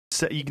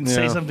you can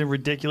say something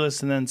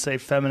ridiculous and then say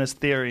feminist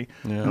theory,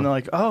 and they're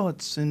like, oh,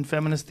 it's in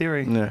feminist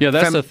theory. Yeah,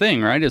 that's the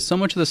thing, right? Is so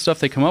much of the stuff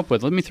they come up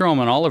with. Let me throw them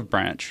an olive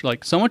branch.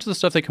 Like, so much of the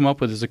stuff they come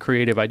up with is a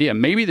creative idea.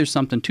 Maybe there's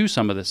something to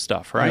some of this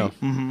stuff, right?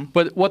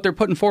 But what they're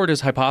putting forward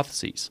is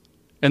hypotheses,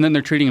 and then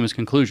they're treating them as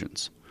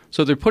conclusions.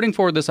 So they're putting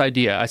forward this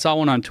idea. I saw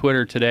one on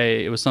Twitter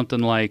today. It was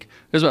something like,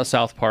 it was about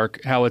South Park,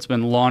 how it's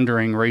been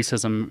laundering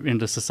racism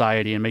into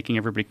society and making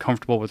everybody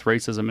comfortable with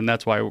racism. And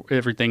that's why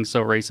everything's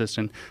so racist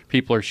and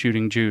people are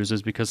shooting Jews,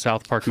 is because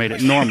South Park made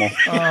it normal.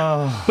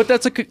 But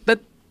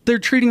they're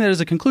treating that as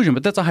a conclusion,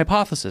 but that's a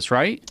hypothesis,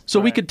 right? So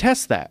we could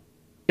test that.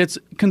 It's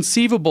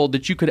conceivable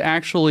that you could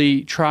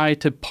actually try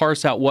to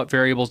parse out what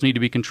variables need to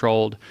be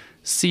controlled.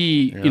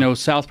 See, you know,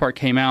 South Park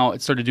came out,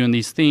 it started doing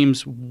these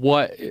themes.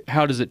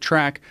 How does it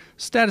track?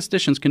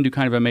 Statisticians can do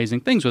kind of amazing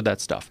things with that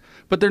stuff,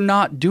 but they're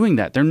not doing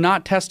that. They're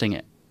not testing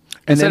it.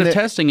 Instead of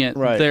testing it,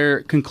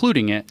 they're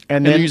concluding it,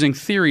 and they're using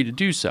theory to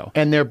do so.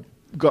 And they're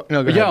go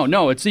ahead.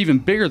 No, it's even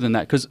bigger than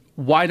that, because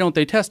why don't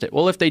they test it?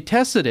 Well, if they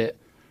tested it,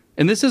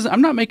 and this is,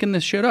 I'm not making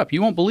this shit up.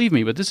 You won't believe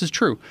me, but this is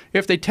true.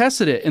 If they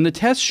tested it and the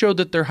test showed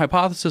that their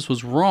hypothesis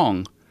was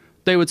wrong,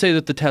 they would say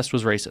that the test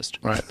was racist,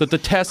 that the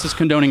test is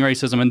condoning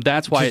racism, and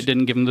that's why it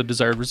didn't give them the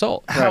desired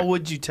result. How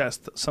would you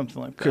test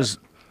something like that? Because,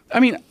 I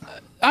mean,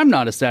 I'm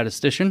not a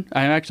statistician.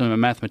 I actually am a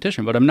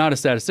mathematician, but I'm not a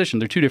statistician.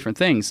 They're two different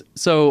things.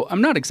 So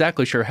I'm not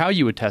exactly sure how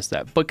you would test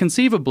that. But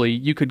conceivably,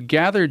 you could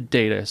gather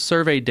data,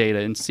 survey data,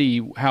 and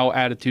see how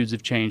attitudes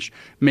have changed.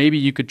 Maybe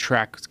you could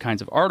track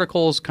kinds of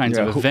articles, kinds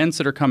of events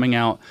that are coming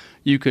out.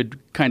 You could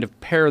kind of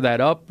pair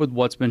that up with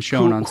what's been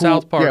shown on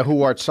South Park. Yeah, who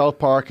watched South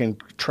Park and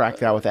track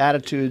that with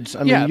attitudes.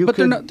 I mean, but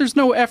there's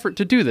no effort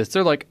to do this.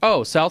 They're like,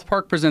 oh, South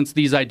Park presents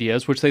these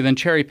ideas, which they then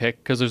cherry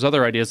pick because there's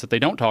other ideas that they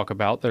don't talk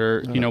about that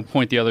are, you know,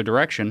 point the other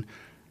direction.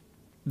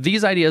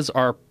 These ideas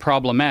are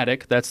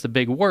problematic. That's the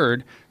big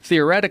word.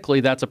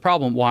 Theoretically, that's a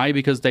problem. Why?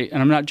 Because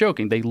and I'm not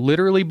joking, they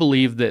literally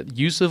believe that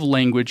use of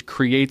language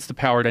creates the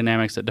power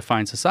dynamics that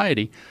define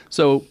society.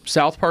 So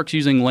South Park's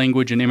using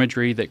language and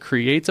imagery that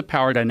creates a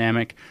power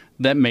dynamic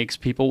that makes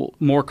people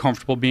more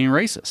comfortable being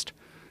racist.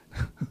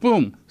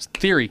 Boom.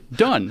 Theory.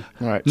 Done.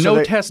 Right.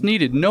 No test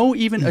needed. No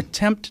even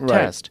attempt to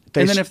test.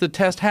 And then if the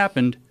test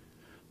happened,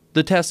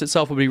 the test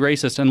itself would be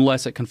racist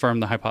unless it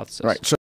confirmed the hypothesis. Right. So